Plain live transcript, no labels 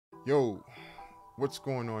Yo, what's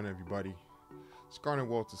going on, everybody? It's Garnet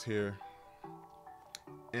Walters here,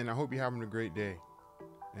 and I hope you're having a great day,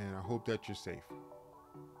 and I hope that you're safe.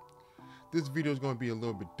 This video is going to be a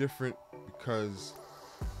little bit different because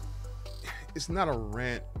it's not a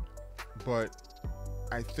rant, but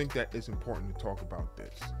I think that it's important to talk about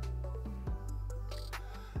this.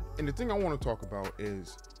 And the thing I want to talk about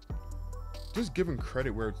is just giving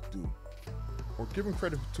credit where it's due, or giving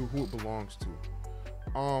credit to who it belongs to.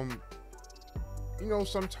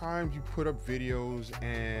 Sometimes you put up videos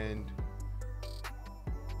and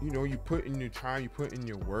you put in your time, you put in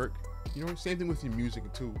your work. Same thing with your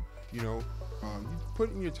music too. You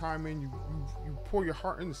put in your time in, you pour your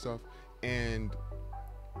heart into stuff, and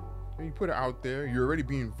you put it out there. You're already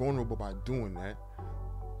being vulnerable by doing that.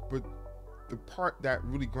 But the part that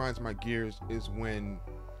really grinds my gears is when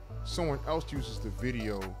someone else uses the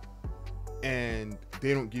video and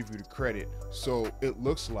they don't give you the credit, so it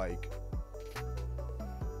looks like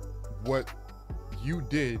what you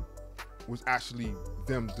did was actually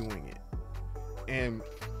them doing it, and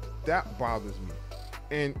that bothers me.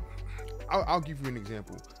 And I'll give you an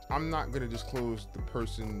example. I'm not gonna disclose the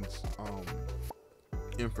person's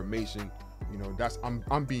information.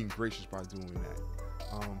 I'm being gracious by doing that.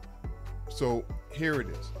 So here it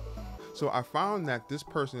is. So I found that this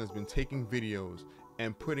person has been taking videos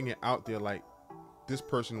and putting it out there like this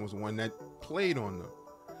person was the one that played on them.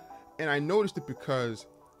 And I noticed it because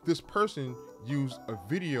this person used a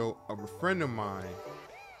video of a friend of mine,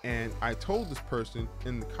 and I told this person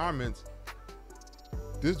in the comments,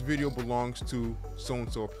 this video belongs to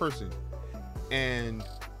so-and-so person. And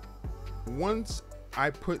once I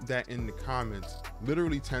put that in the comments,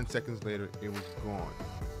 literally 10 seconds later, it was gone.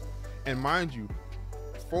 And mind you,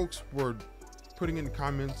 folks were putting in the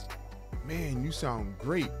comments, man, you sound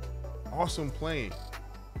great, awesome playing.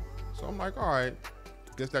 So I'm like, all right,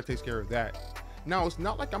 guess that takes care of that. Now, it's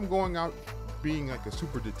not like I'm going out being like a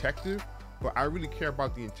super detective, but I really care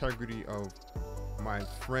about the integrity of my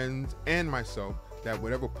friends and myself, that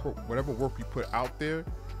whatever work we put out there,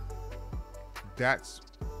 that's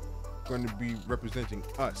going to be representing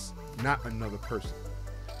us, not another person.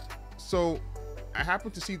 So I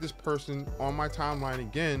happened to see this person on my timeline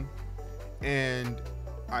again, and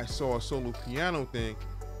I saw a solo piano thing,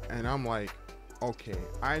 and I'm like, okay,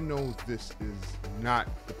 I know this is not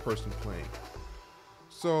the person playing.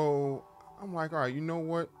 So I'm like, all right, you know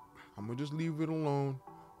what? I'm gonna just leave it alone.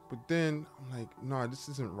 But then I'm like, nah, this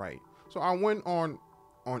isn't right. So I went on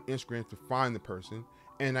Instagram to find the person,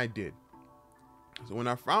 and I did. So when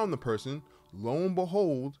I found the person, lo and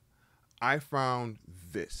behold, I found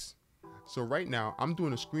this. So right now I'm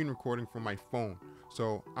doing a screen recording from my phone.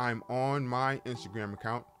 So I'm on my Instagram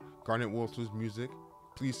account, Garnet Walters Music.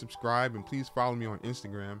 Please subscribe and please follow me on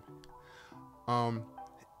Instagram.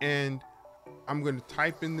 And I'm going to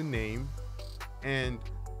type in the name, and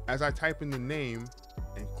as I type in the name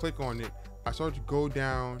and click on it, I start to go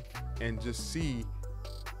down and just see,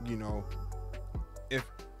 if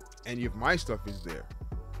any of my stuff is there.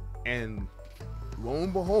 And lo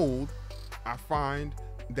and behold, I find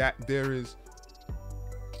that there is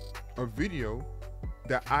a video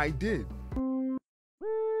that I did.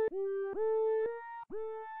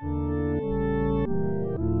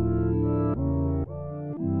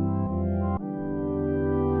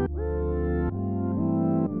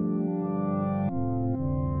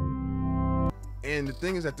 And the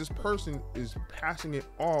thing is that this person is passing it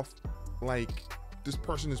off like this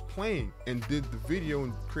person is playing and did the video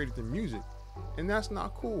and created the music, and that's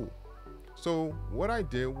not cool. So what I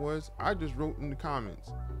did was I just wrote in the comments.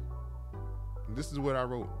 This is what I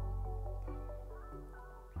wrote.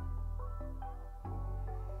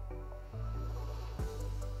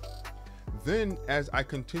 Then as I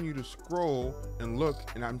continue to scroll and look,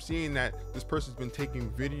 and I'm seeing that this person's been taking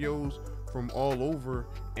videos from all over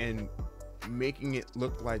and making it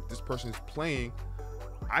look like this person is playing,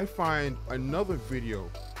 I find another video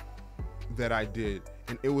that I did,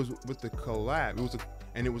 and it was with the collab.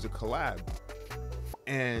 It was a collab.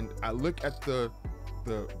 And I look at the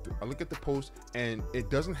post, and it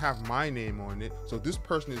doesn't have my name on it. So this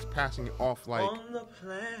person is passing it off like,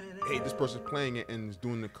 hey, this person's playing it and is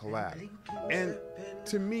doing the collab. And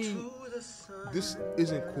to me, this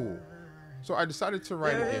isn't cool. So I decided to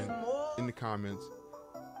write again in the comments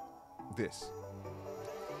this.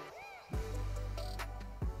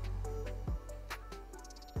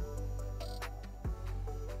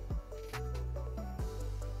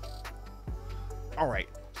 All right,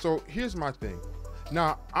 so here's my thing.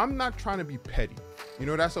 Now, I'm not trying to be petty.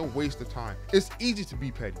 That's a waste of time. It's easy to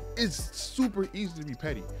be petty. It's super easy to be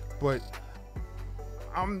petty. But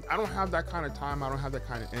I don't have that kind of time. I don't have that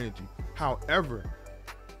kind of energy. However,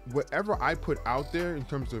 whatever I put out there in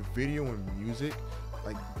terms of video and music,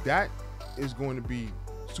 like that is going to be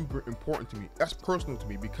super important to me. That's personal to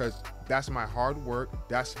me because that's my hard work.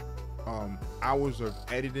 That's hours of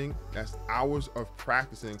editing. That's hours of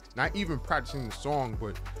practicing. Not even practicing the song,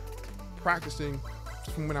 but practicing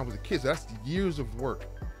from when I was a kid. So that's years of work.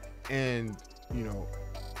 And you know,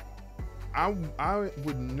 I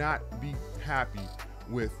would not be happy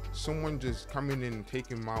with someone just coming in and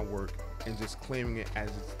taking my work and just claiming it as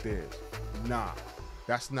it's theirs. Nah,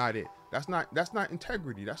 that's not it. That's not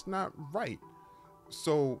integrity. That's not right.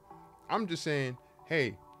 So I'm just saying,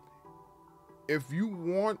 hey, if you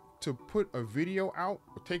want to put a video out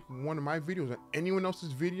or take one of my videos or anyone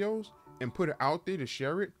else's videos and put it out there to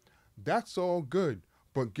share it, that's all good,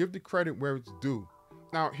 but give the credit where it's due.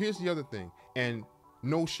 Now, here's the other thing, and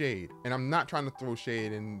no shade, and I'm not trying to throw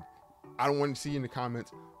shade, and I don't want to see in the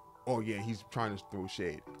comments, oh yeah, he's trying to throw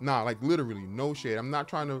shade. Nah, like literally no shade. I'm not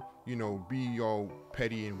trying to, you know, be all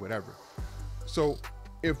petty and whatever. So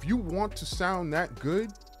if you want to sound that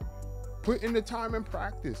good, put in the time and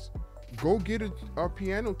practice. Go get a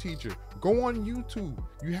piano teacher. Go on YouTube.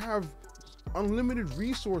 You have unlimited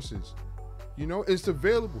resources. You know, it's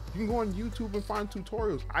available. You can go on YouTube and find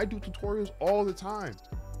tutorials. I do tutorials all the time.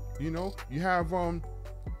 You know, you have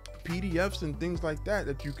PDFs and things like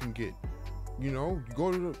that you can get. You know, you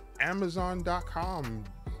go to Amazon.com,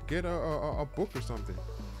 get a book or something.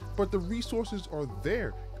 But the resources are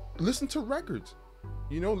there. Listen to records.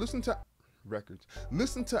 You know, listen to records.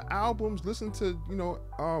 Listen to albums. Listen to, you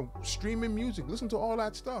know, streaming music. Listen to all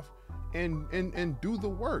that stuff, and do the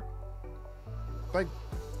work. Like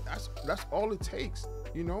that's all it takes.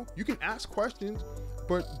 You know, you can ask questions,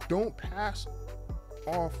 but don't pass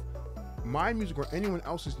off my music or anyone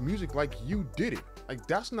else's music like you did it. Like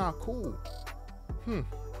that's not cool.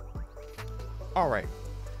 All right.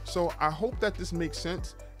 So I hope that this makes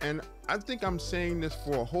sense. And I think I'm saying this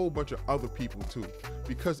for a whole bunch of other people too,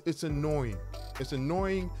 because it's annoying. It's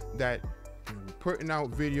annoying that, you know, we're putting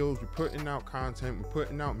out videos, we're putting out content, we're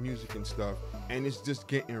putting out music and stuff, and it's just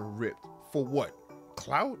getting ripped. For what?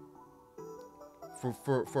 Clout?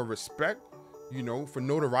 For respect? You know, for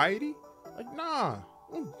notoriety? Like, nah,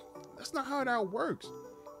 that's not how that works.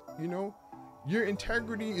 You know, your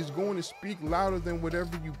integrity is going to speak louder than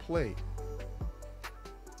whatever you play.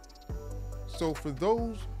 So for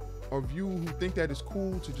those of you who think that it's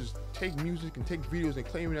cool to just take music and take videos and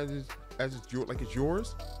claim it as it's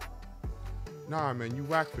yours, nah, man, you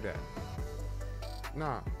whack for that.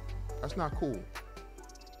 Nah, that's not cool.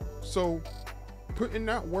 So put in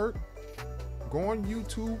that work, go on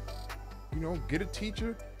YouTube, you know, get a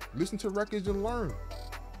teacher, listen to records and learn.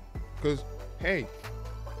 Because, hey,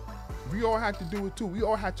 we all had to do it too. We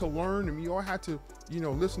all had to learn, and we all had to, you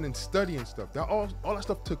know, listen and study and stuff. That all that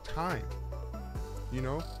stuff took time, you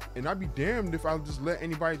know. And I'd be damned if I would just let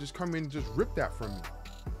anybody just come in and just rip that from me.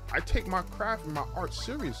 I take my craft and my art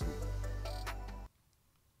seriously.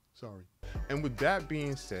 Sorry. And with that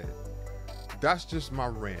being said, that's just my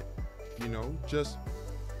rant. You know, just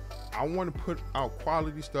I want to put out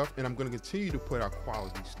quality stuff, and I'm going to continue to put out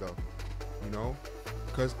quality stuff, you know,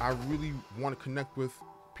 because I really want to connect with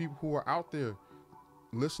people who are out there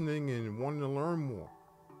listening and wanting to learn more.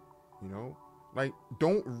 You know, like,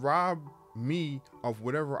 don't rob me of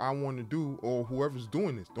whatever I want to do, or whoever's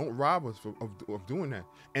doing this. Don't rob us of doing that.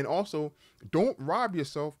 And also, don't rob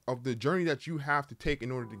yourself of the journey that you have to take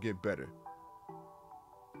in order to get better,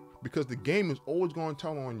 because the game is always going to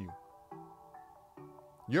tell on you.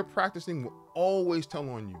 Your practicing will always tell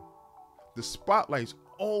on you. The spotlight's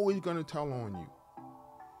always going to tell on you.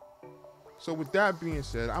 So with that being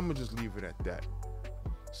said, I'm gonna just leave it at that.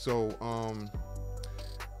 So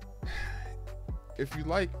if you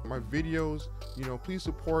like my videos, you know, please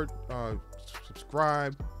support,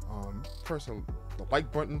 subscribe, press the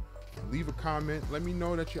like button, leave a comment, let me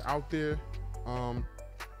know that you're out there.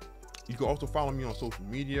 You can also follow me on social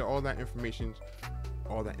media. All that information.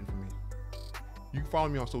 You can follow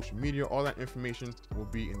me on social media. All that information will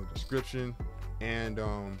be in the description. And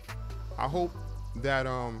I hope that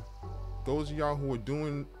those of y'all who are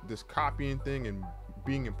doing this copying thing and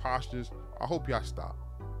being imposters, I hope y'all stop,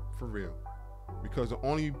 for real, because the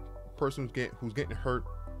only person who's getting hurt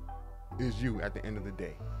is you at the end of the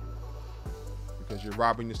day, because you're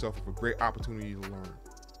robbing yourself of a great opportunity to learn.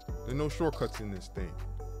 There's no shortcuts in this thing.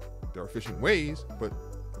 There are efficient ways, but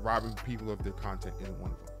robbing people of their content isn't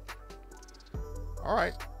one of them. All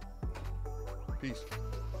right, peace.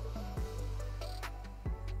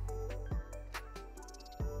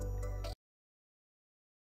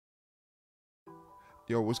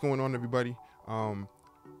 Yo, what's going on, everybody?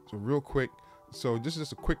 So real quick, so this is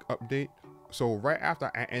just a quick update. So right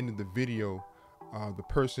after I ended the video, the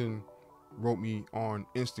person wrote me on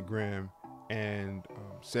Instagram and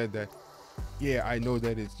said that, yeah, I know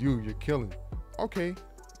that it's you, you're killing. Okay,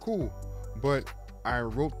 cool. But I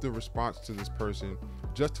wrote the response to this person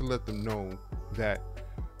just to let them know that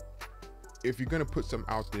if you're gonna put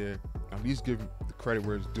something out there, at least give the credit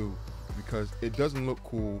where it's due, because it doesn't look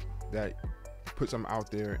cool that you put something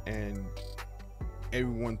out there and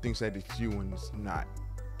everyone thinks that it's you and it's not.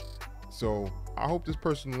 So I hope this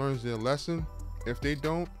person learns their lesson. If they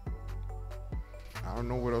don't, I don't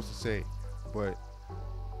know what else to say, but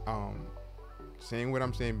saying what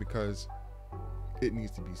I'm saying because it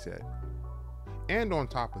needs to be said. And on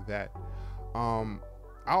top of that, I'll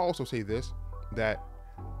also say this, that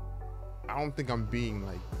I don't think I'm being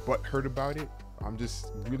like butthurt about it. I'm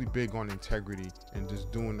just really big on integrity and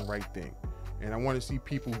just doing the right thing. And I want to see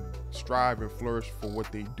people strive and flourish for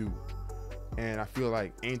what they do. And I feel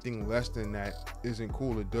like anything less than that isn't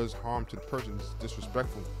cool. It does harm to the person. It's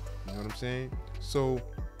disrespectful. You know what I'm saying? So,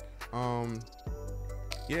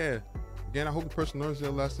 yeah. Again, I hope the person learns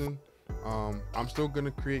their lesson. I'm still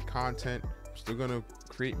gonna create content. I'm still gonna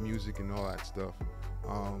create music and all that stuff.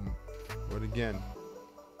 But again,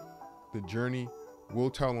 the journey will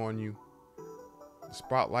tell on you. The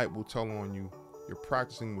spotlight will tell on you. Your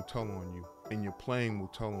practicing will tell on you, and your playing will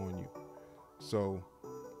tell on you. So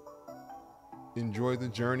enjoy the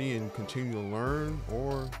journey and continue to learn,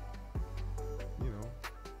 or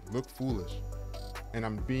look foolish. And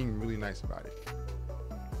I'm being really nice about it.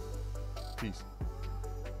 Peace.